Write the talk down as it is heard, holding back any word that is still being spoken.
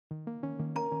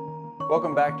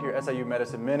Welcome back to your SIU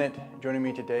Medicine Minute. Joining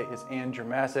me today is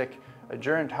Jirmasek, a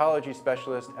gerontology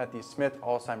specialist at the Smith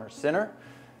Alzheimer Center.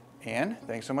 Anne,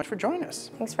 thanks so much for joining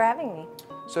us. Thanks for having me.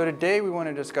 So today we want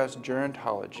to discuss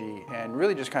gerontology and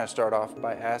really just kind of start off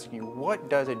by asking you, what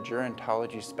does a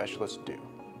gerontology specialist do?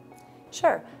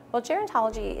 Sure. Well,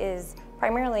 gerontology is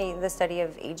primarily the study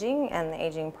of aging and the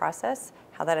aging process,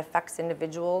 how that affects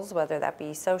individuals, whether that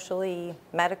be socially,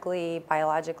 medically,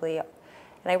 biologically.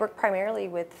 And I work primarily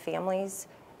with families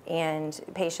and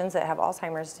patients that have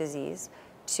Alzheimer's disease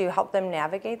to help them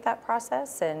navigate that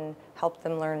process and help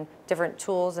them learn different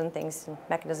tools and things and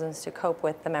mechanisms to cope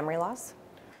with the memory loss.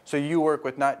 So you work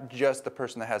with not just the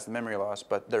person that has the memory loss,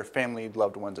 but their family,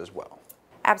 loved ones as well.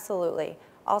 Absolutely.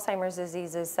 Alzheimer's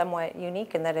disease is somewhat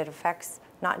unique in that it affects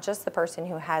not just the person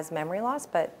who has memory loss,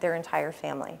 but their entire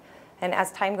family. And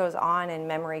as time goes on and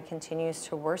memory continues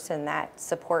to worsen, that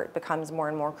support becomes more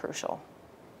and more crucial.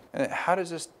 And how does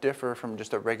this differ from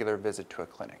just a regular visit to a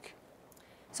clinic?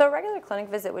 So a regular clinic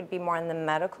visit would be more on the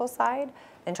medical side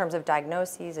in terms of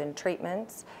diagnoses and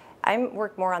treatments. I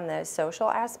work more on the social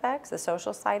aspects, the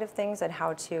social side of things, and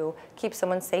how to keep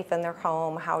someone safe in their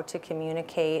home, how to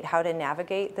communicate, how to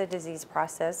navigate the disease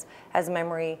process as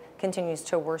memory continues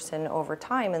to worsen over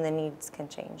time and the needs can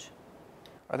change.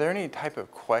 Are there any type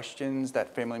of questions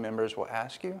that family members will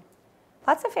ask you?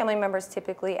 Lots of family members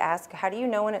typically ask, how do you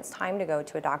know when it's time to go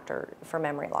to a doctor for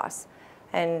memory loss?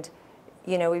 And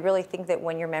we really think that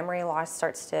when your memory loss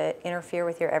starts to interfere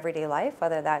with your everyday life,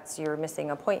 whether that's you're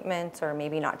missing appointments or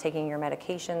maybe not taking your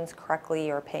medications correctly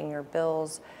or paying your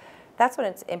bills, that's when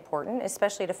it's important,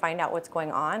 especially to find out what's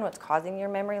going on, what's causing your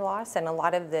memory loss. And a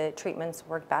lot of the treatments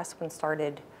work best when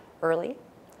started early.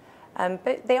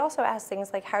 But they also ask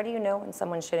things like, how do you know when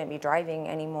someone shouldn't be driving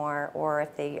anymore, or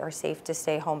if they are safe to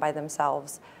stay home by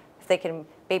themselves, if they can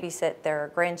babysit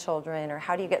their grandchildren, or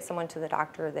how do you get someone to the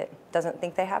doctor that doesn't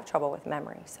think they have trouble with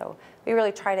memory? So we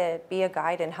really try to be a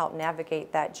guide and help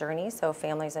navigate that journey so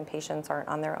families and patients aren't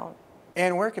on their own.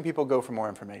 And where can people go for more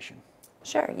information?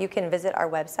 Sure, you can visit our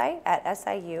website at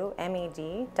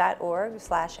siumed.org/ALZ.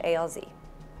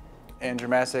 And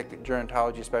Jirmasek,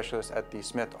 gerontology specialist at the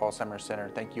Smith Alzheimer Center,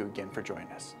 thank you again for joining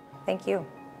us. Thank you.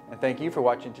 And thank you for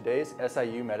watching today's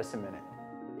SIU Medicine Minute.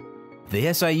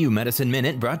 The SIU Medicine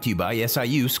Minute brought to you by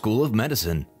SIU School of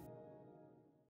Medicine.